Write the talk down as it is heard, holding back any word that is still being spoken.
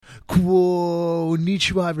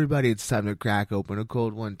Konnichiwa, everybody. It's time to crack open a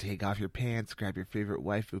cold one, take off your pants, grab your favorite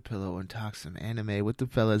waifu pillow, and talk some anime with the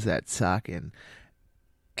fellas at Talkin'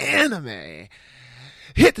 Anime.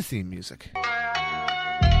 Hit the theme music.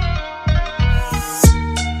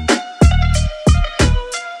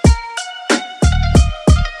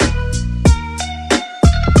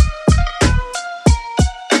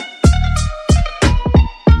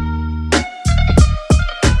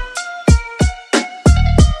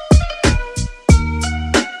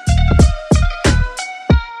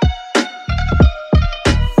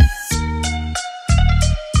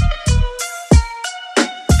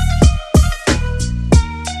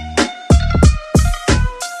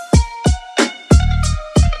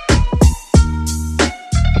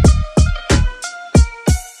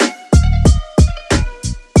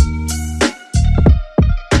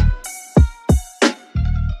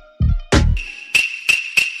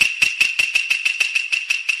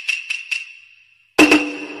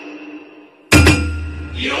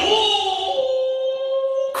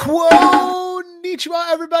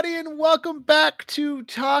 Konnichiwa, everybody, and welcome back to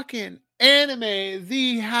Talkin' Anime,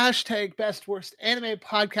 the hashtag best worst anime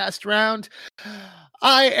podcast round.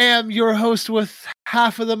 I am your host with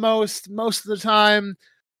half of the most of the time,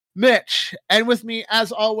 Mitch, and with me,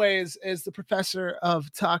 as always, is the professor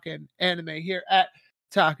of Talkin' Anime here at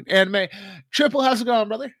Talkin' Anime. Triple, how's it going,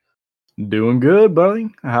 brother? Doing good, buddy.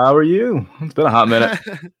 How are you? It's been a hot minute.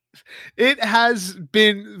 It has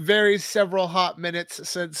been several hot minutes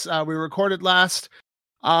since we recorded last.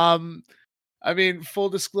 I mean, full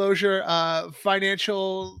disclosure,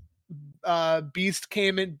 financial beast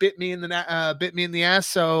came and bit me in the ass,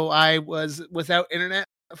 so I was without internet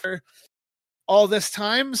for all this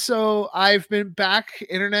time. So I've been back,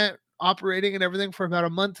 internet operating and everything, for about a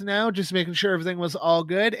month now, just making sure everything was all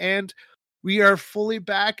good, and we are fully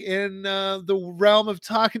back in the realm of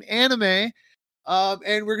talking anime.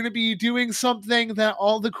 And we're going to be doing something that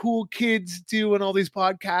all the cool kids do in all these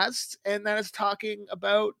podcasts, and that is talking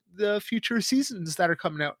about the future seasons that are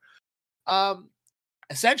coming out.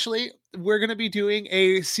 Essentially, we're going to be doing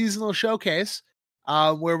a seasonal showcase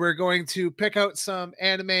where we're going to pick out some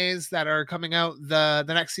animes that are coming out the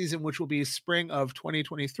next season, which will be spring of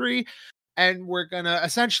 2023. And we're going to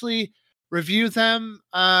essentially review them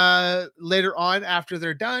later on after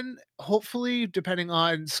they're done, hopefully, depending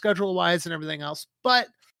on schedule wise and everything else. But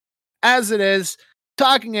as it is,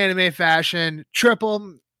 talking anime fashion,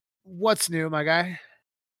 Triple, what's new, my guy?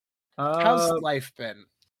 How's life been?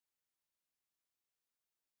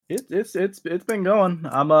 It's been going.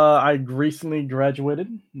 I recently graduated.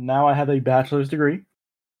 Now I have a bachelor's degree.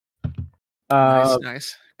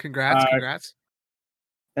 Nice. Congrats.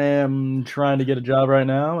 Am trying to get a job right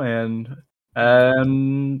now, and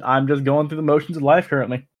I'm just going through the motions of life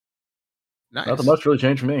currently. Nice. Nothing much really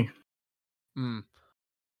changed for me.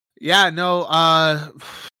 Yeah, no.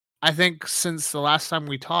 I think since the last time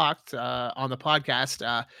we talked on the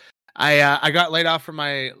podcast, I got laid off from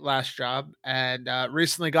my last job and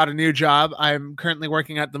recently got a new job. I'm currently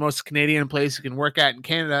working at the most Canadian place you can work at in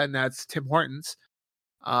Canada, and that's Tim Hortons.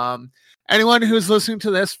 Anyone who's listening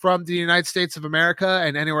to this from the United States of America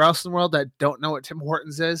and anywhere else in the world that don't know what Tim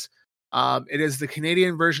Hortons is, it is the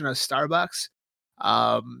Canadian version of Starbucks.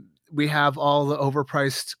 We have all the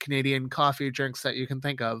overpriced Canadian coffee drinks that you can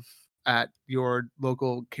think of at your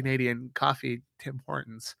local Canadian coffee Tim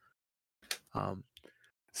Hortons. So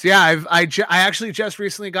yeah, I actually just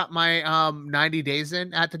recently got my 90 days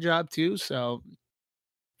in at the job too, so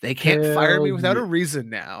they can't fire me without a reason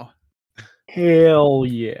now. Hell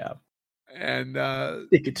yeah. And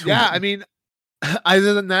I mean,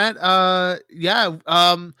 other than that,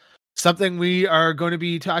 something we are going to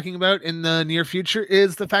be talking about in the near future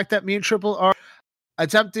is the fact that me and Triple are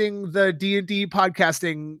attempting the D&D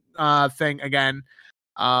podcasting thing again.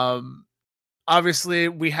 Obviously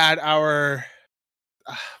we had our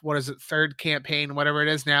third campaign, whatever it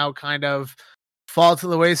is now, kind of fall to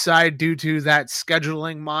the wayside due to that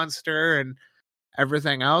scheduling monster and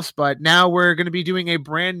everything else. But now we're going to be doing a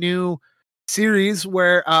brand new series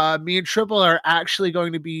where me and Triple are actually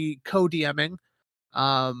going to be co-DMing,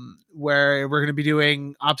 where we're going to be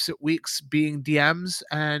doing opposite weeks being DMs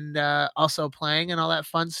and also playing and all that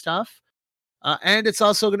fun stuff. And it's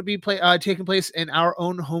also going to be taking place in our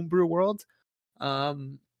own homebrew world.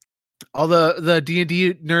 All the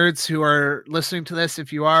D&D nerds who are listening to this,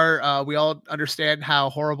 if you are, we all understand how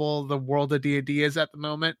horrible the world of D&D is at the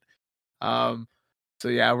moment. So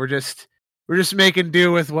yeah, we're just making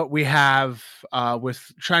do with what we have,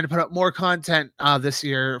 with trying to put up more content this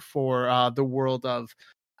year for the world of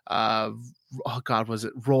was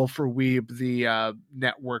it Roll for Weeb, the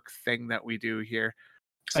network thing that we do here.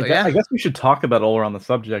 So I guess we should talk about all around the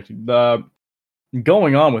subject.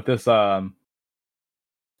 Going on with this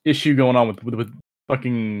issue going on with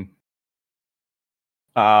fucking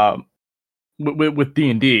uh with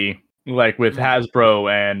D&D, like with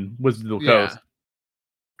Hasbro and Wizards of the Coast.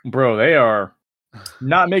 Bro, they are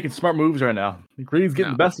not making smart moves right now. Greed's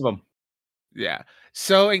getting the best of them. Yeah.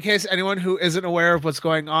 So in case anyone who isn't aware of what's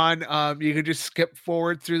going on, you can just skip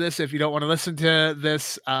forward through this if you don't want to listen to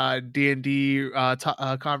this D&D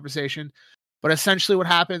conversation. But essentially what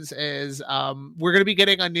happens is we're going to be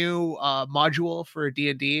getting a new module for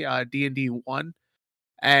D&D, D&D 1.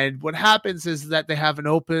 And what happens is that they have an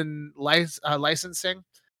open licensing,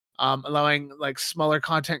 allowing like smaller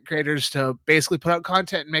content creators to basically put out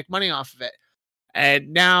content and make money off of it.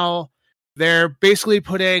 And now they're basically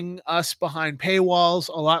putting us behind paywalls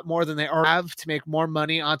a lot more than they already have to make more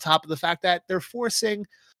money, on top of the fact that they're forcing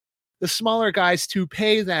the smaller guys to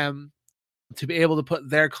pay them to be able to put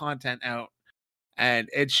their content out. And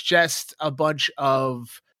it's just a bunch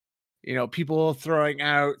of, people throwing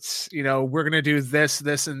out, we're going to do this,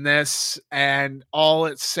 this, and this. And all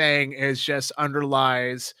it's saying is just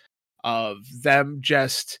underlies of them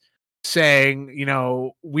just saying,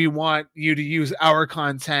 we want you to use our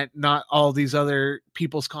content, not all these other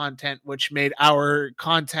people's content, which made our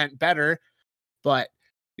content better. But,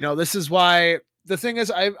 this is why the thing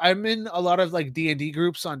is, I'm in a lot of like D&D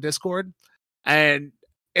groups on Discord, and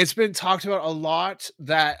it's been talked about a lot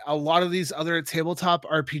that a lot of these other tabletop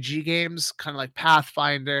RPG games, kind of like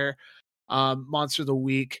Pathfinder, Monster of the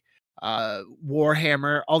Week,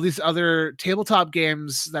 Warhammer, all these other tabletop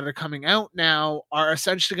games that are coming out now are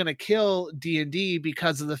essentially going to kill D&D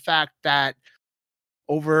because of the fact that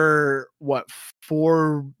over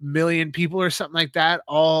 4 million people or something like that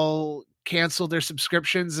all canceled their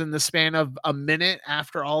subscriptions in the span of a minute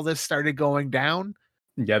after all this started going down.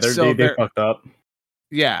 Yeah, they fucked up.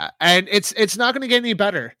 Yeah, and it's not going to get any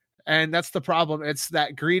better, and that's the problem. It's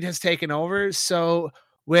that greed has taken over. So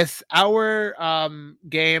with our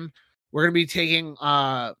game, we're going to be taking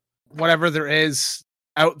whatever there is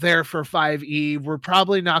out there for 5e. We're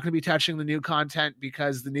probably not going to be touching the new content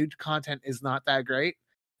because the new content is not that great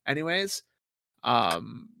anyways.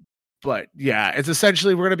 But yeah, it's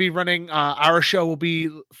essentially we're going to be running our show will be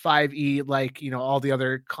 5e, like all the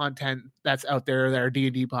other content that's out there that are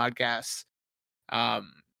D&D podcasts.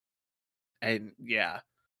 And yeah,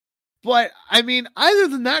 but I mean, other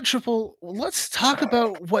than that, Triple, let's talk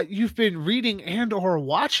about what you've been reading and or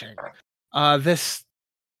watching this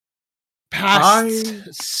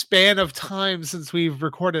past span of time since we've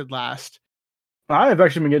recorded last. I've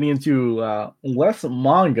actually been getting into less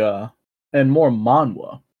manga and more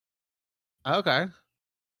manhwa. Okay.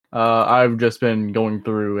 I've just been going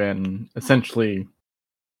through and essentially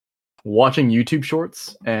watching YouTube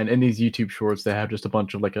shorts, and in these YouTube shorts they have just a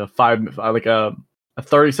bunch of like a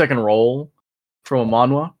 30-second roll from a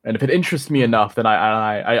manhwa, and if it interests me enough, then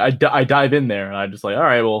I dive in there and I just like, all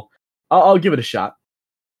right, well, I'll give it a shot.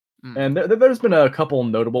 And there's been a couple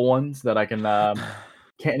notable ones that I can't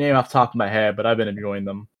name off the top of my head, but I've been enjoying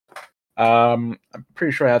them. I'm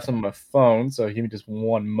pretty sure I have some on my phone, so give me just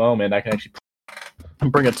one moment. I can actually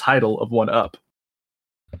bring a title of one up.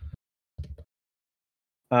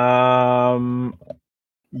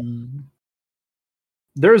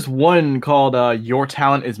 There's one called Your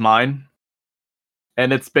Talent Is Mine,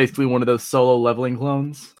 and it's basically one of those solo leveling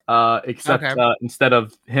clones, except instead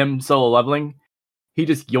of him solo leveling, he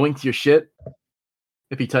just yoinks your shit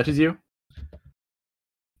if he touches you.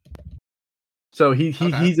 So he's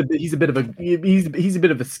a bit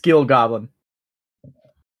of a skill goblin,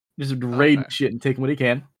 just raiding shit and taking what he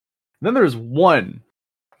can. And then there's one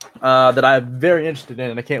that I'm very interested in,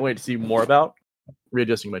 and I can't wait to see more about.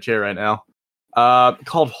 Readjusting my chair right now.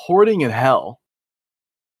 Called Hoarding in Hell.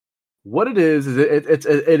 What it is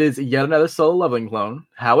it is yet another solo leveling clone.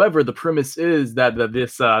 However, the premise is that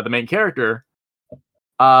the main character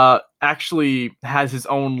actually has his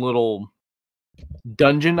own little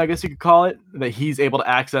dungeon, I guess you could call it, that he's able to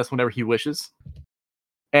access whenever he wishes.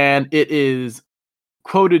 And it is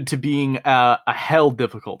quoted to being a hell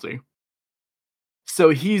difficulty. So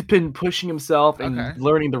he's been pushing himself and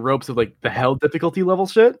learning the ropes of like the hell difficulty level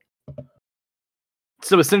shit.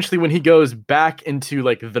 So essentially when he goes back into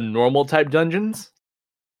like the normal type dungeons,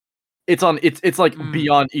 it's like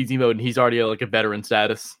beyond easy mode, and he's already like a veteran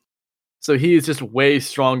status. So he is just way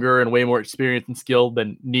stronger and way more experienced and skilled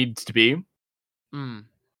than needs to be.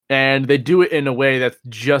 And they do it in a way that's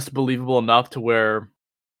just believable enough to where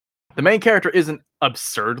the main character isn't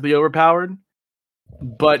absurdly overpowered,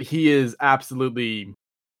 but he is absolutely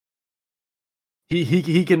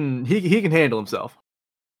he can handle himself.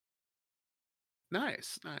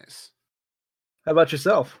 Nice, nice. How about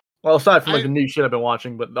yourself? Well, aside from like I the new shit I've been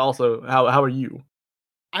watching, but also how are you?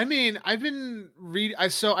 I mean, I've been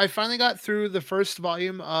so I finally got through the first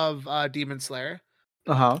volume of Demon Slayer.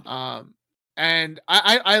 Uh huh. Um and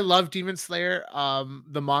I love Demon Slayer.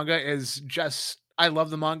 The manga is just I love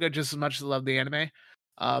the manga just as much as I love the anime.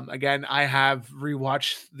 Again, I have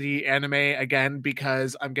rewatched the anime again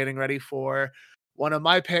because I'm getting ready for one of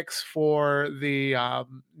my picks for the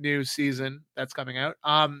new season that's coming out.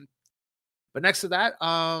 But next to that,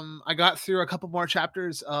 I got through a couple more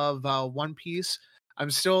chapters of One Piece.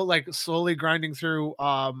 I'm still like slowly grinding through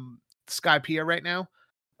Skypiea right now.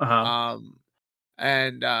 Uh huh. Um,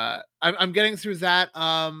 and I'm getting through that.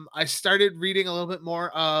 I started reading a little bit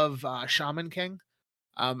more of Shaman King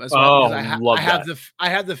as well because Oh, love that. I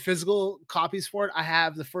have the physical copies for it. I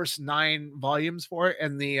have the first 9 volumes for it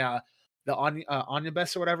and the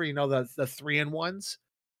omnibus or whatever, you know, the 3-in-1s.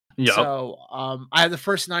 Yep. So, I have the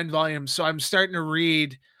first 9 volumes, so I'm starting to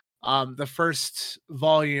read, the first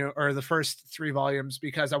volume or the first 3 volumes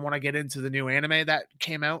because I wanna get into the new anime that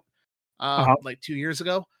came out, Uh huh. like 2 years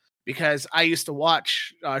ago, because I used to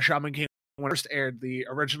watch, Shaman King when it first aired, the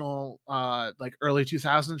original, like, early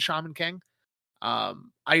 2000s Shaman King.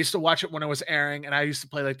 I used to watch it when it was airing, and I used to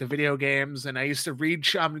play, like, the video games, and I used to read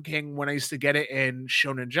Shaman King when I used to get it in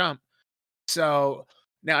Shonen Jump. So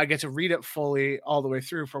now I get to read it fully all the way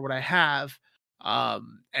through for what I have.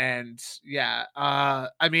 And yeah,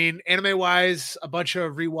 I mean, anime wise, a bunch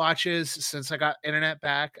of rewatches since I got internet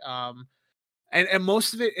back. And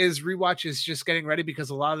most of it is rewatches just getting ready because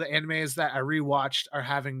a lot of the animes that I rewatched are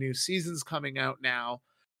having new seasons coming out now.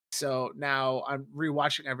 So now I'm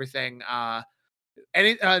rewatching everything.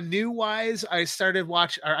 New wise, I started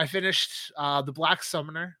watch or I finished The Black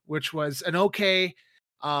Summoner, which was an okay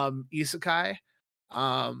isekai,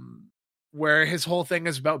 um, where his whole thing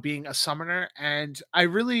is about being a summoner, and I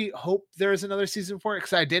really hope there's another season for it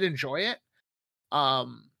because I did enjoy it.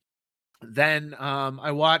 Um, then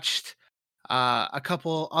I watched a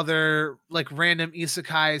couple other like random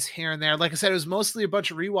isekais here and there. Like I said, it was mostly a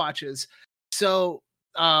bunch of rewatches. So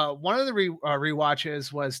one of the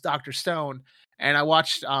rewatches was Doctor Stone, and I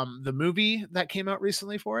watched the movie that came out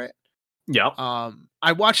recently for it. Yep.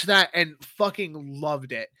 I watched that and fucking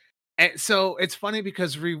loved it. And so it's funny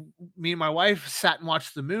because me and my wife sat and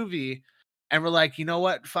watched the movie and we're like, you know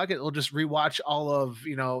what? Fuck it. We'll just rewatch all of,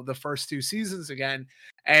 you know, the first 2 seasons again.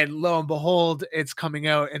 And lo and behold, it's coming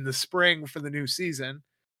out in the spring for the new season.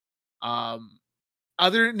 Um,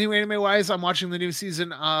 Other new anime wise, I'm watching the new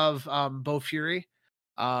season of Bo Fury.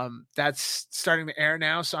 That's starting to air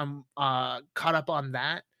now, so I'm caught up on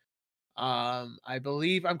that. I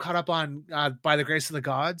believe I'm caught up on By the Grace of the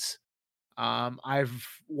Gods. I've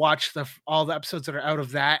watched all the episodes that are out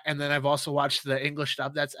of that, and then I've also watched the English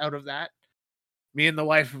dub that's out of that. Me and the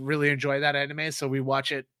wife really enjoy that anime, so we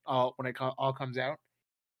watch it all when all comes out.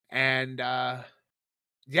 And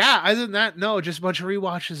yeah, other than that, no, just a bunch of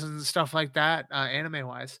rewatches and stuff like that, anime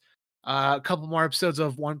wise. A couple more episodes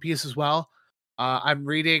of One Piece as well. I'm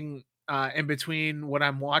reading in between what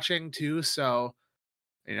I'm watching too, so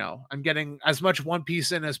you know, I'm getting as much One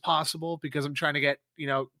Piece in as possible because I'm trying to get, you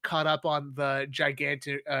know, caught up on the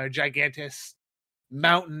gigantic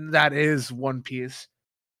mountain that is One Piece.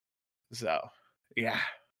 So, yeah.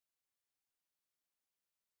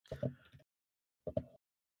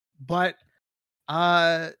 But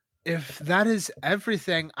uh if that is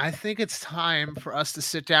everything, I think it's time for us to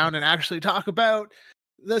sit down and actually talk about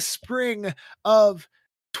the spring of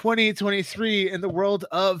 2023 in the world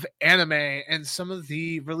of anime and some of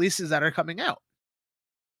the releases that are coming out.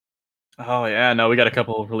 Oh yeah, no, we got a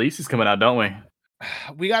couple of releases coming out, don't we?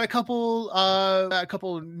 We got a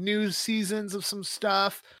couple new seasons of some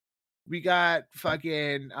stuff. We got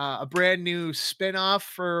fucking a brand new spin-off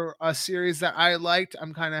for a series that I liked.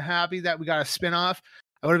 I'm kind of happy that we got a spin-off.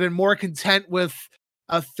 I would have been more content with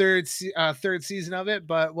a third season of it,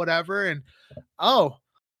 but whatever. And oh,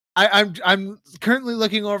 I'm currently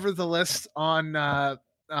looking over the list on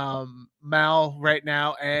Mal right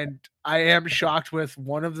now, and I am shocked with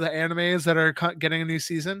one of the animes that are getting a new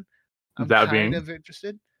season. I'm That kind being of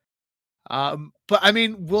interested. But I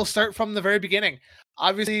mean, we'll start from the very beginning.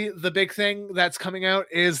 Obviously, the big thing that's coming out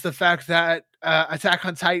is the fact that Attack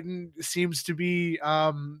on Titan seems to be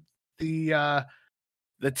the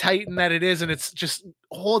Titan that it is, and it's just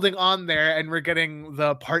holding on there. And we're getting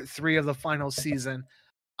the part 3 of the final season.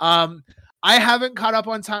 Um, I haven't caught up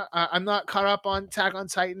on. I'm not caught up on Attack on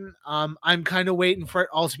Titan. I'm kind of waiting for it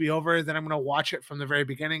all to be over. Then I'm gonna watch it from the very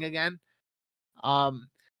beginning again. Um,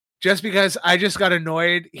 just because I just got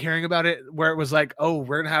annoyed hearing about it, where it was like, "Oh,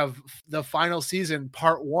 we're gonna have the final season,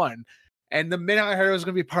 part 1," And the minute I heard it was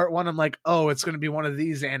going to be part 1, I'm like, oh, it's going to be one of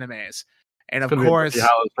these animes. And It's of gonna be course,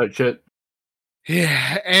 type shit.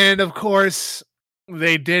 yeah, and of course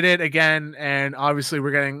they did it again, and obviously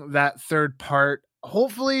we're getting that third part.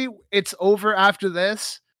 Hopefully it's over after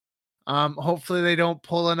this. Hopefully they don't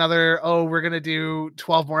pull another, oh, we're gonna do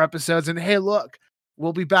 12 more episodes, and hey, look,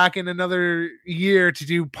 we'll be back in another year to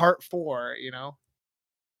do part 4, you know?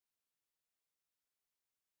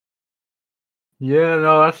 Yeah,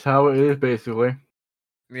 no, that's how it is basically.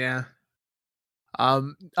 Yeah.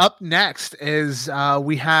 Up next is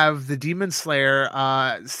we have the Demon Slayer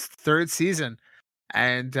third season.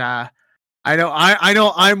 And I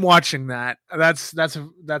know I'm watching that. That's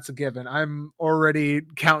a given. I'm already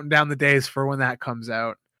counting down the days for when that comes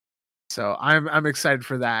out. So I'm excited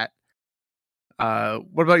for that.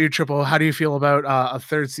 What about you, Triple? How do you feel about a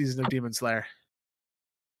third season of Demon Slayer?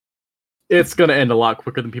 It's gonna end a lot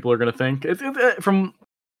quicker than people are gonna think. From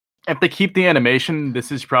if they keep the animation,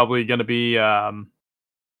 this is probably gonna be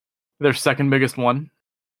their second biggest one.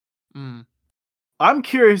 Mm. I'm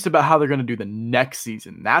curious about how they're gonna do the next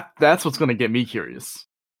season. That's what's gonna get me curious.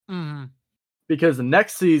 Mm. Because the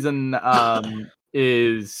next season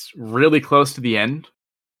is really close to the end.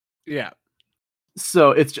 Yeah.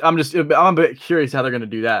 So I'm a bit curious how they're gonna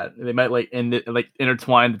do that. They might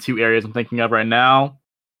intertwine the two areas I'm thinking of right now.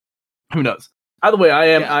 Who knows? Either way,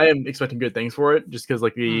 I am expecting good things for it, just because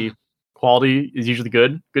the quality is usually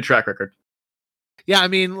good track record. Yeah, I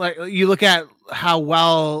mean, like you look at how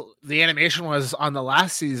well the animation was on the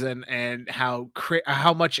last season and how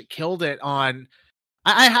much it killed it on.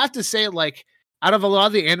 I have to say, like, out of a lot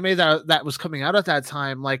of the anime that was coming out at that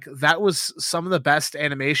time, like that was some of the best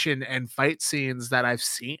animation and fight scenes that I've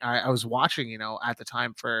seen. I was watching, at the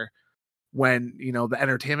time for when the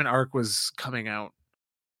entertainment arc was coming out.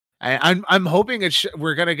 I'm hoping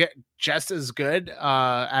we're gonna get just as good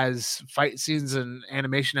as fight scenes and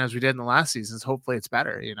animation as we did in the last seasons. Hopefully, it's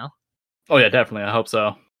better. Oh yeah, definitely. I hope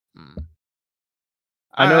so.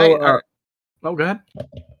 I know. Oh, go ahead.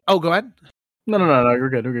 Oh, go ahead. No.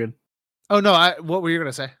 You're good. We're good. Oh no. What were you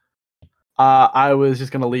gonna say? I was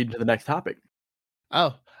just gonna lead to the next topic.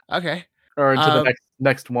 Oh, okay. Or into the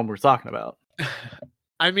next one we're talking about.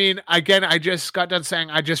 I mean, again, I just got done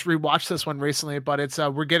saying I just rewatched this one recently, but it's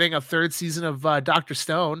we're getting a third season of Dr.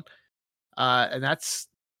 Stone, and that's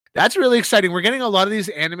really exciting. We're getting a lot of these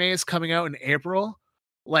animes coming out in April,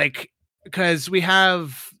 like because we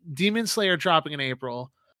have Demon Slayer dropping in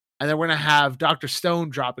April, and then we're gonna have Dr.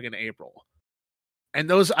 Stone dropping in April, and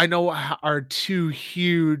those I know are two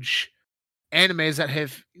huge animes that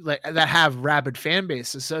have rabid fan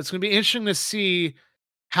bases. So it's gonna be interesting to see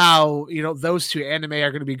how those two anime are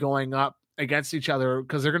going to be going up against each other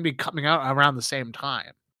because they're going to be coming out around the same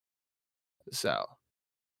time. So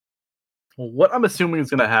what I'm assuming is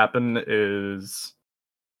going to happen is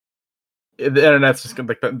the internet's just going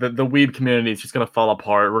to the weed community is just going to fall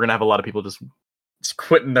apart. We're going to have a lot of people just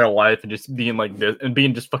quitting their life and just being like this and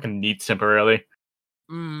being just fucking neats temporarily.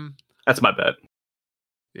 That's my bet.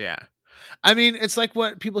 Yeah. I mean, it's like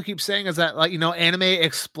what people keep saying is that, like, anime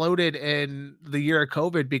exploded in the year of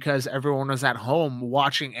COVID because everyone was at home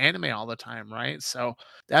watching anime all the time, right? So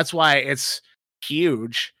that's why it's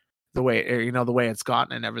huge the way it's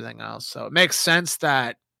gotten and everything else. So it makes sense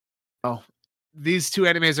that these two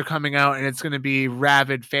animes are coming out and it's going to be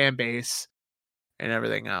rabid fan base and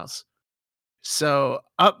everything else. So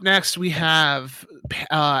up next we have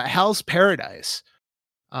Hell's Paradise.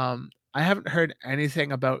 I haven't heard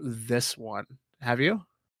anything about this one. Have you?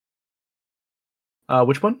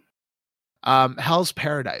 Which one? Hell's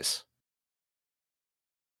Paradise.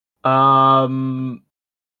 God,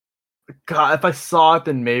 if I saw it,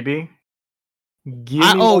 then maybe.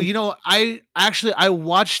 I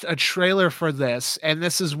watched a trailer for this, and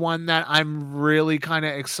this is one that I'm really kind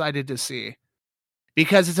of excited to see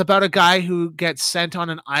because it's about a guy who gets sent on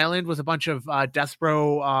an island with a bunch of death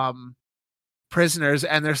row prisoners,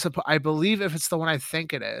 and I believe if it's the one I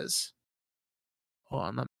think it is. Hold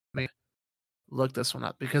on, let me look this one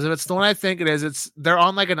up because if it's the one I think it is, they're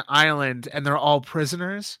on like an island and they're all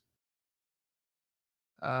prisoners.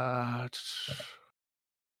 That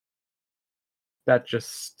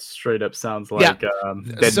just straight up sounds like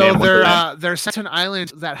Dead so Man they're sent to an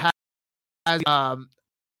island that has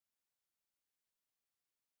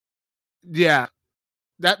yeah.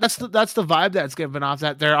 That's the vibe that's given off,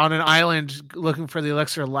 that they're on an island looking for the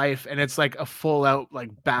elixir of life, and it's like a full out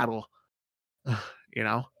like battle.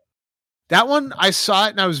 That one I saw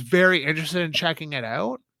it and I was very interested in checking it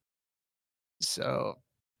out. So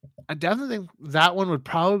I definitely think that one would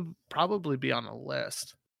probably be on the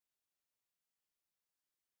list.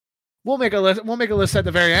 we'll make a list. We'll make a list at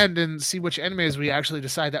the very end and see which animes we actually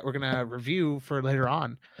decide that we're gonna review for later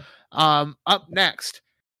on. Up next,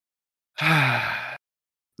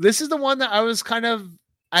 this is the one that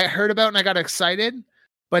I heard about and I got excited,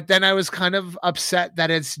 but then I was kind of upset that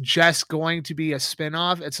it's just going to be a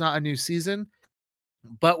spin-off. It's not a new season,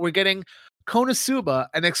 but we're getting Konosuba,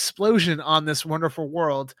 an explosion on this wonderful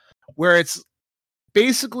world, where it's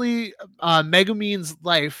basically Megumin's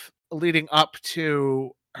life leading up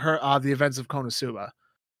to her the events of Konosuba,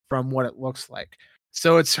 from what it looks like.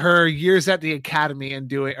 So it's her years at the academy and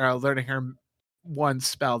learning her one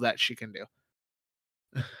spell that she can do.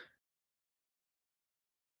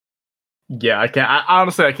 Yeah,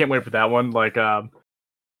 honestly, I can't wait for that one. Like,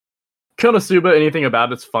 Konosuba, anything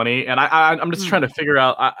about it's funny, and I'm just trying to figure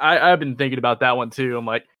out. I've been thinking about that one too. I'm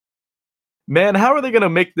like, man, how are they gonna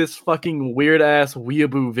make this fucking weird ass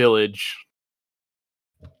weeaboo village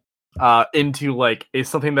into like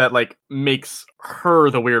something that like makes her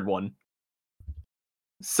the weird one?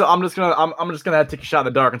 So I'm just gonna have to take a shot in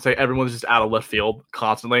the dark and say everyone's just out of left field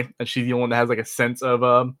constantly, and she's the only one that has like a sense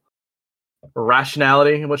of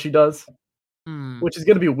rationality in what she does. Which is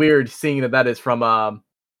going to be weird, seeing that is from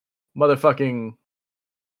motherfucking.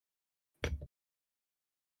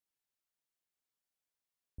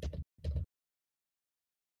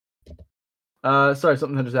 Sorry,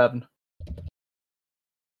 something just happened.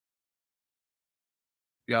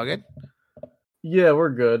 Y'all good? Yeah,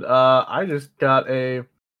 we're good. I just got a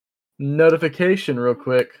notification real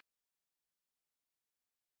quick.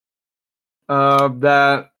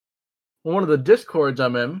 That one of the Discords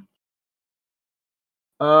I'm in.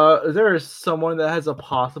 There is someone that has a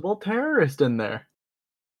possible terrorist in there.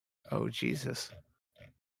 Oh Jesus,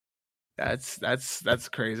 that's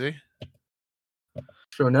crazy.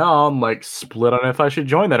 So now I'm like split on if I should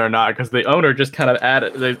join that or not, because the owner just kind of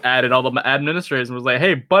added all the administrators and was like,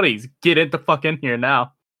 "Hey, buddies, get the fuck in here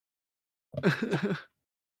now."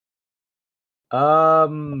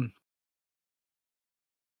 We'll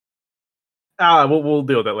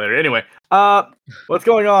deal with that later. Anyway, what's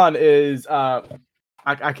going on is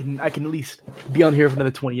I can at least be on here for another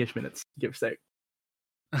 20-ish minutes, give or take.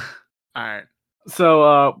 All right.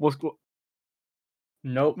 So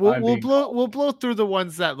nope. We'll blow through the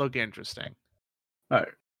ones that look interesting. All right.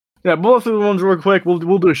 Yeah, blow through the ones real quick. We'll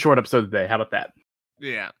do a short episode today. How about that?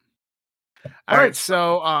 Yeah. All right.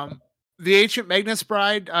 So The Ancient Magnus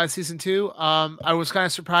Bride, season 2. I was kind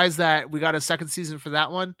of surprised that we got a second season for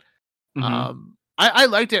that one. Mm-hmm. I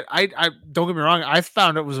liked it. I don't get me wrong. I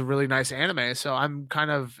found it was a really nice anime, so I'm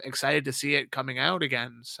kind of excited to see it coming out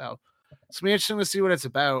again. So it's gonna be interesting to see what it's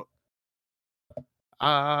about.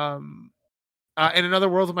 In Another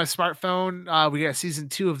World with My Smartphone, we got season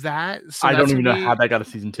 2 of that. So I don't even know how that got a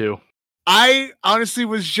season 2. I honestly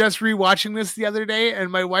was just rewatching this the other day,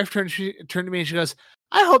 and my wife turned to me and she goes,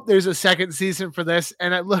 "I hope there's a second season for this."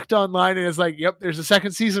 And I looked online and it's like, "Yep, there's a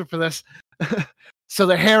second season for this." So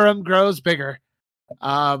the harem grows bigger.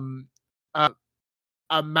 Marshall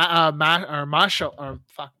or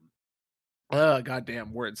fuck.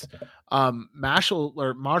 Goddamn words.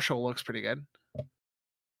 Marshall looks pretty good.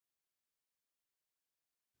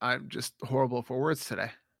 I'm just horrible for words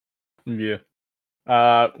today. Yeah.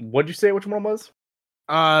 What'd you say? Which one was?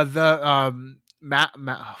 God damn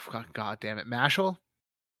it, Mashal.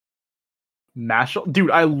 Mashal,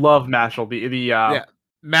 dude, I love Mashal. Yeah,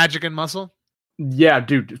 Magic and Muscle. Yeah,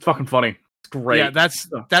 dude, it's fucking funny. It's great. Yeah, that's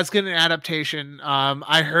getting an adaptation.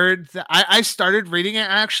 I heard that I started reading it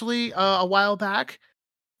actually a while back,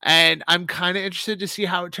 and I'm kind of interested to see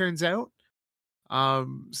how it turns out.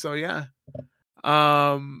 So yeah.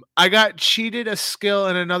 I got cheated a skill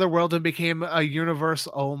in Another World and became a universe.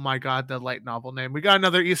 Oh my god, the light novel name. We got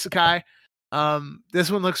another isekai. This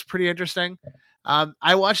one looks pretty interesting.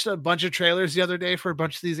 I watched a bunch of trailers the other day for a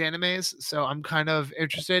bunch of these animes, so I'm kind of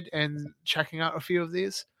interested in checking out a few of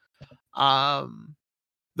these.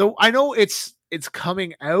 Though I know it's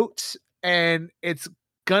coming out and it's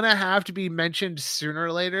gonna have to be mentioned sooner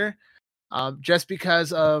or later, just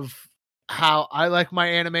because of how I like my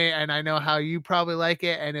anime, and I know how you probably like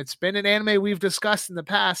it, and it's been an anime we've discussed in the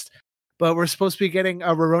past, but we're supposed to be getting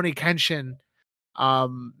a Rurouni Kenshin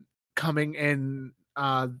coming in.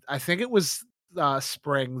 I think it was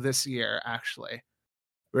spring this year, actually.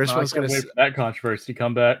 We're supposed to wait for that controversy to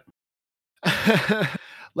come back.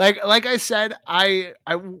 like I said, I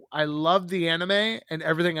love the anime and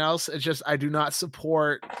everything else. It's just I do not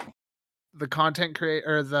support the content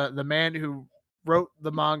creator, the man who wrote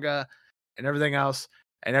the manga and everything else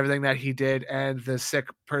and everything that he did and the sick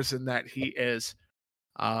person that he is.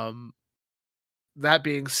 That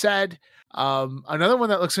being said, Another one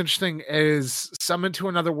that looks interesting is Summoned to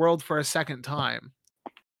Another World for a Second Time.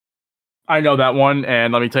 I know that one,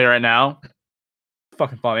 and let me tell you right now,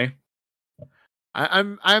 fucking funny.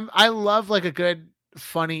 I love like a good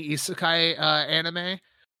funny isekai anime,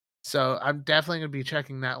 so I'm definitely gonna be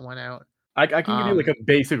checking that one out. I can give you like a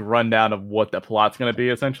basic rundown of what the plot's going to be,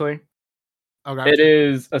 essentially. Okay. It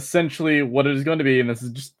is essentially what it is going to be, and this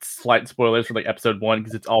is just slight spoilers for like episode 1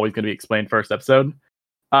 because it's always going to be explained first episode.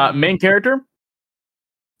 Main character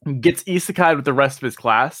gets isekai with the rest of his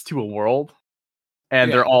class to a world, and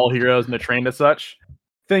they're all heroes and they're trained as such.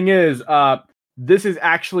 Thing is, this is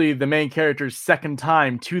actually the main character's second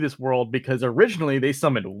time to this world because originally they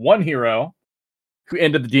summoned one hero who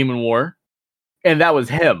ended the Demon War, and that was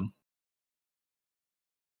him.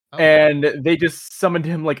 And they just summoned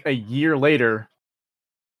him like a year later,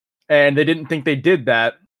 and they didn't think they did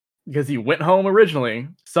that because he went home originally.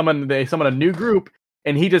 They summoned a new group,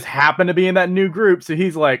 and he just happened to be in that new group. So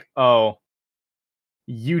he's like, "Oh,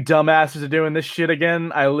 you dumbasses are doing this shit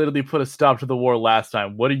again? I literally put a stop to the war last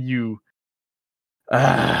time. What are you? All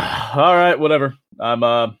right, whatever.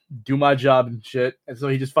 I'm do my job and shit." And so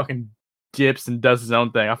he just fucking dips and does his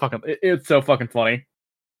own thing. It's so fucking funny.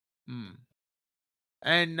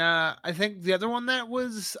 And I think the other one that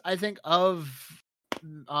was, I think, of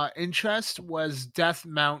interest was Death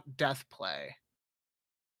Mount Death Play,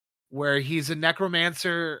 where he's a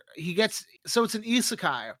necromancer. So it's an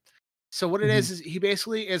isekai. So what it is he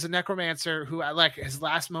basically is a necromancer who, at like his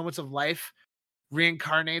last moments of life,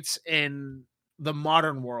 reincarnates in the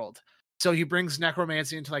modern world. So he brings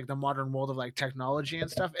necromancy into like the modern world of like technology and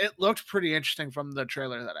stuff. It looked pretty interesting from the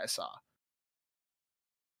trailer that I saw.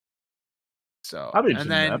 So, and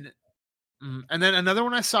then another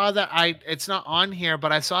one I saw that it's not on here,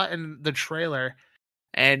 but I saw it in the trailer,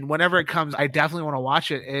 and whenever it comes, I definitely want to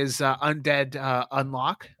watch it, is Undead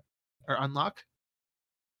Unlock.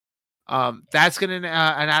 That's getting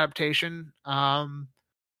an adaptation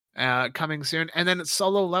coming soon, and then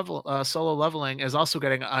Solo Leveling is also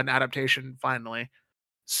getting an adaptation finally.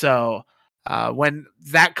 So when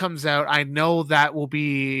that comes out, I know that will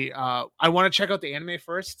be. I want to check out the anime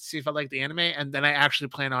first, see if I like the anime, and then I actually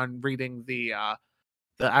plan on reading the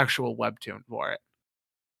actual webtoon for it.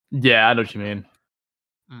 Yeah, I know what you mean.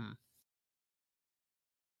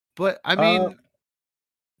 But I mean,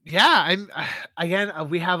 yeah,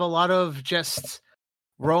 we have a lot of just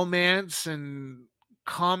romance and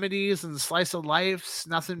comedies and slice of life.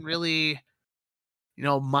 Nothing really,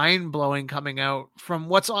 mind blowing coming out from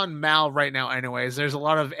what's on Mal right now. Anyways, there's a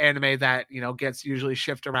lot of anime that gets usually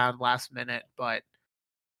shifted around last minute, but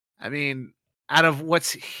I mean, out of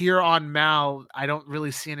what's here on Mal, I don't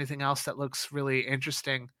really see anything else that looks really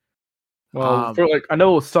interesting. Well, I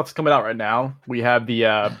know stuff's coming out right now. We have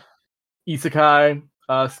the isekai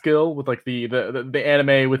skill with like the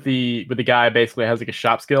anime with the guy basically has like a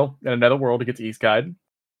shop skill in another world. He gets isekai'd.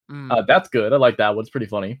 That's good. I like that one. It's pretty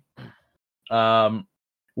funny.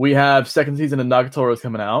 We have second season of Nagatoro's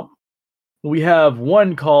coming out. We have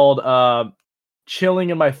one called Chilling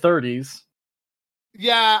in My 30s.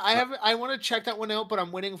 Yeah, I want to check that one out, but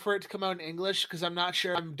I'm waiting for it to come out in English because I'm not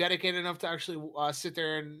sure I'm dedicated enough to actually sit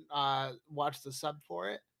there and watch the sub for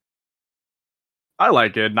it. I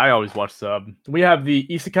like it, and I always watch sub. We have the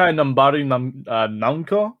Isekai Nambari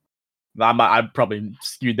Nanko. I probably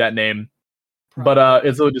skewed that name. Probably. But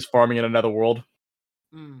it's literally just farming in another world.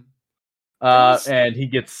 And he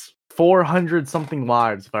gets 400 something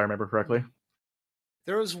lives, if I remember correctly.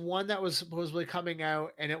 There was one that was supposedly coming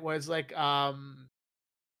out, and it was like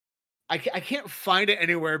I can't find it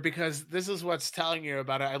anywhere because this is what's telling you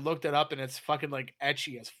about it. I looked it up and it's fucking like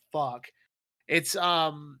etchy as fuck. It's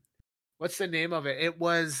what's the name of it? It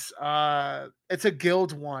was it's a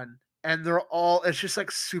guild one, and it's just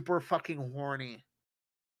like super fucking horny.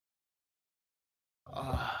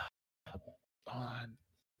 Hold on.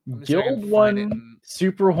 Guild one,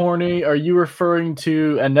 super horny. Are you referring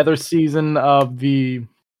to another season of the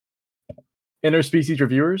Interspecies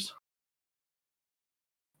Reviewers?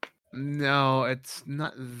 No, it's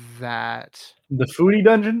not that. The Foodie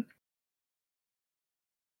Dungeon?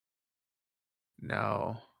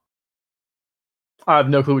 No. I have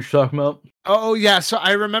no clue what you're talking about. Oh yeah, so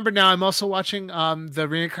I remember now. I'm also watching the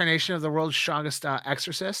Reincarnation of the World's Strongest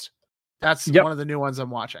Exorcist. That's one of the new ones I'm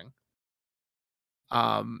watching.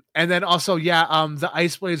 And then also, the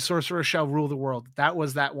Ice Blade Sorcerer Shall Rule the World. That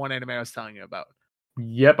was that one anime I was telling you about.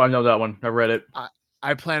 Yep, I know that one. I read it.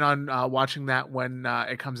 I plan on watching that when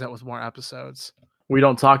it comes out with more episodes. We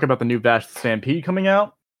don't talk about the new Vash Stampede coming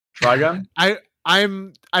out. Trigun. I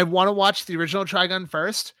want to watch the original Trigun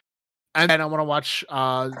first, and then I want to watch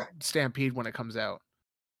Stampede when it comes out.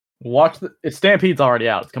 Watch Stampede's already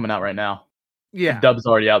out. It's coming out right now. Yeah. The dub's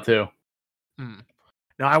already out too.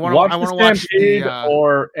 No, I want Watch to the watch Stampede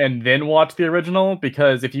the and then watch the original,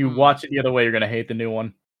 because if you watch it the other way, you're gonna hate the new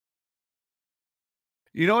one.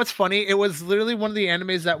 You know what's funny? It was literally one of the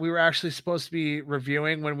animes that we were actually supposed to be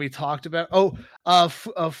reviewing when we talked about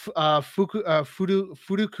Fudoku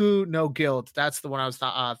no Guild. That's the one I was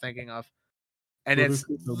thinking of. And it's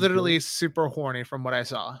Fudoku no literally Guild? super horny from what I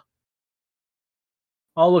saw.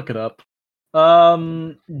 I'll look it up.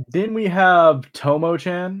 Then we have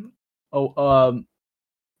Tomo-chan. Onanako.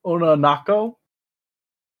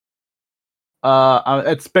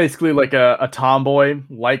 It's basically like a tomboy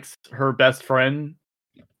likes her best friend,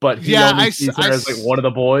 but he only sees her as like one of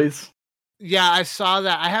the boys. Yeah, I saw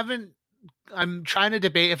that. I'm trying to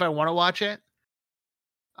debate if I want to watch it.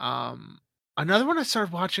 Another one I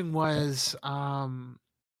started watching was Mr.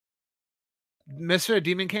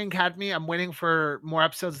 Demon King Academy. I'm waiting for more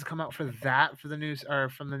episodes to come out for that for the news or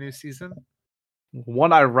from the new season.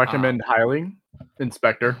 One I recommend highly,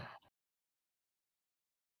 Inspector.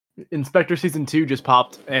 Inspector season 2 just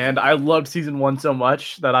popped, and I loved season 1 so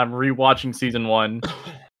much that I'm rewatching season 1,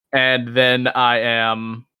 and then I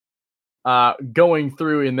am going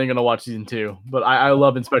through and then gonna watch season 2. But I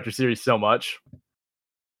love Inspector series so much.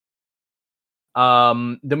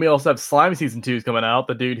 Then we also have Slime season 2 is coming out.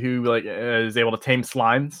 The dude who like is able to tame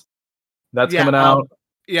slimes. That's coming out.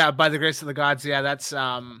 Yeah, by the grace of the gods. Yeah, that's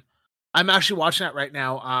I'm actually watching that right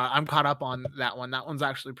now. I'm caught up on that one. That one's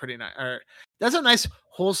actually pretty nice. That's a nice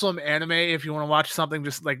wholesome anime if you want to watch something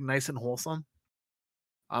just like nice and wholesome.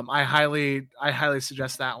 I highly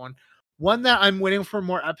suggest that one. One that I'm waiting for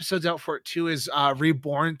more episodes out for it too is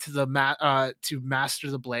Reborn to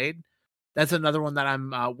Master the Blade. That's another one that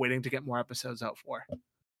I'm waiting to get more episodes out for.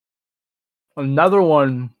 Another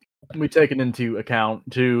one we taken into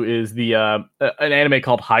account too is the an anime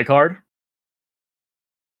called High Card.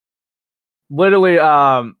 Literally,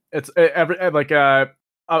 it's every like a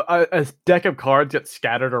deck of cards gets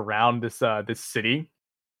scattered around this city,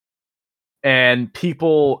 and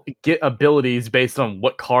people get abilities based on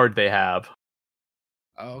what card they have.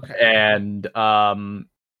 Oh, okay. And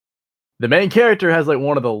the main character has like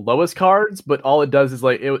one of the lowest cards, but all it does is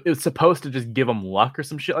like it's supposed to just give him luck or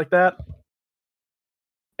some shit like that.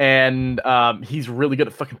 And he's really good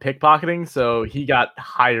at fucking pickpocketing, so he got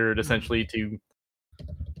hired essentially to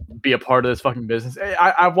be a part of this fucking business.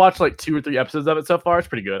 I've watched like 2 or 3 episodes of it so far. It's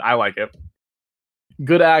pretty good. I like it.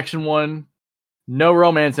 Good action one. No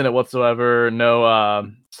romance in it whatsoever.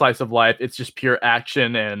 No slice of life. It's just pure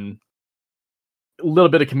action and a little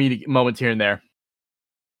bit of comedic moments here and there.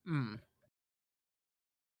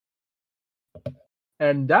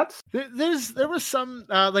 And that's there was some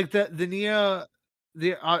like the Nia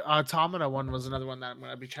the Automata one was another one that I'm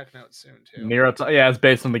gonna be checking out soon too. Yeah, it's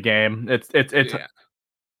based on the game. It's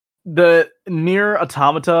the Nier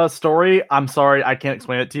Automata story. I'm sorry, I can't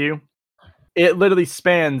explain it to you. It literally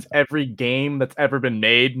spans every game that's ever been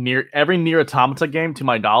made. Every Nier Automata game, to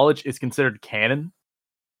my knowledge, is considered canon.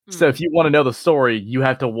 So if you want to know the story, you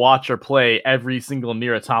have to watch or play every single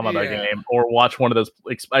Nier Automata game, or watch one of those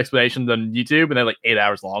explanations on YouTube, and they're like 8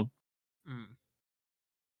 hours long.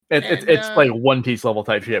 It's like One Piece level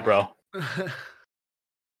type shit, bro.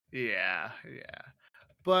 Yeah.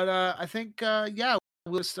 But I think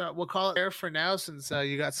we'll call it there for now, since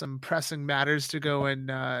you got some pressing matters to go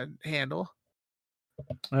and handle.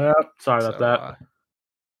 Sorry about that.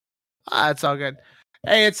 It's all good.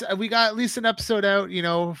 Hey, we got at least an episode out,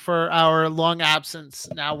 for our long absence.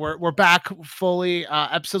 Now we're back fully.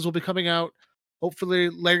 Episodes will be coming out hopefully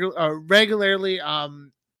regularly.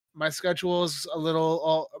 My schedule's a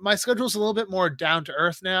little bit more down to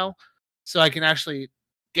earth now, so I can actually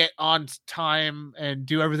get on time and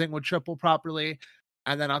do everything with Triple properly.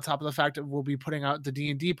 And then on top of the fact that we'll be putting out the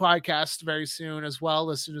D&D podcast very soon as well,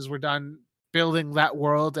 as soon as we're done building that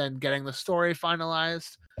world and getting the story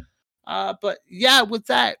finalized. But yeah, with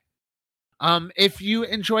that, if you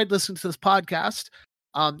enjoyed listening to this podcast,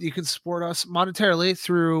 you can support us monetarily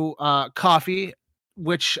through Coffee,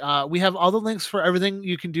 which we have all the links for everything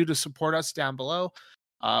you can do to support us down below.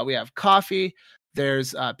 We have Coffee.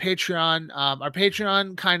 There's Patreon. Our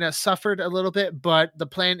Patreon kind of suffered a little bit, but the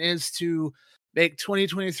plan is to make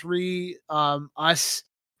 2023 us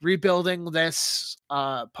rebuilding this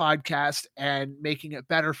podcast and making it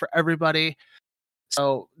better for everybody.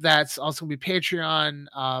 So that's also gonna be Patreon.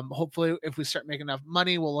 Hopefully, if we start making enough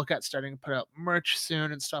money, we'll look at starting to put out merch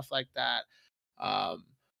soon and stuff like that.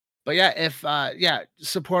 But yeah, if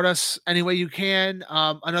support us any way you can.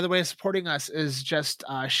 Another way of supporting us is just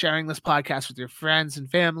sharing this podcast with your friends and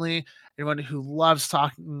family, anyone who loves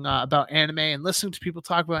talking about anime and listening to people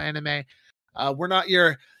talk about anime. We're not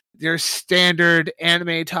your standard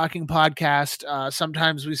anime talking podcast.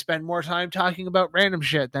 Sometimes we spend more time talking about random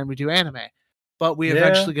shit than we do anime, but we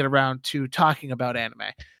eventually get around to talking about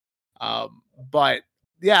anime. But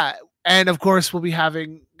yeah, and of course we'll be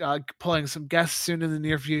having pulling some guests soon in the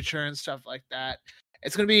near future and stuff like that.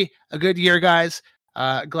 It's gonna be a good year, guys.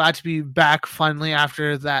 Glad to be back finally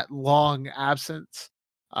after that long absence.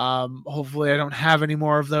 Hopefully I don't have any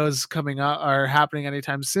more of those coming up or happening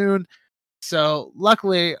anytime soon. So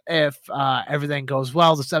luckily, if everything goes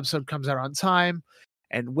well, this episode comes out on time.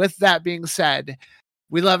 And with that being said,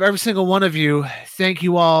 we love every single one of you. Thank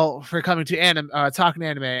you all for coming to Talking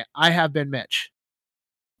Anime. I have been Mitch.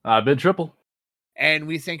 I've been Triple. And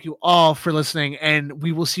we thank you all for listening. And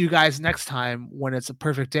we will see you guys next time when it's a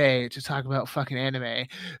perfect day to talk about fucking anime.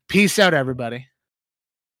 Peace out, everybody.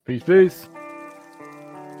 Peace.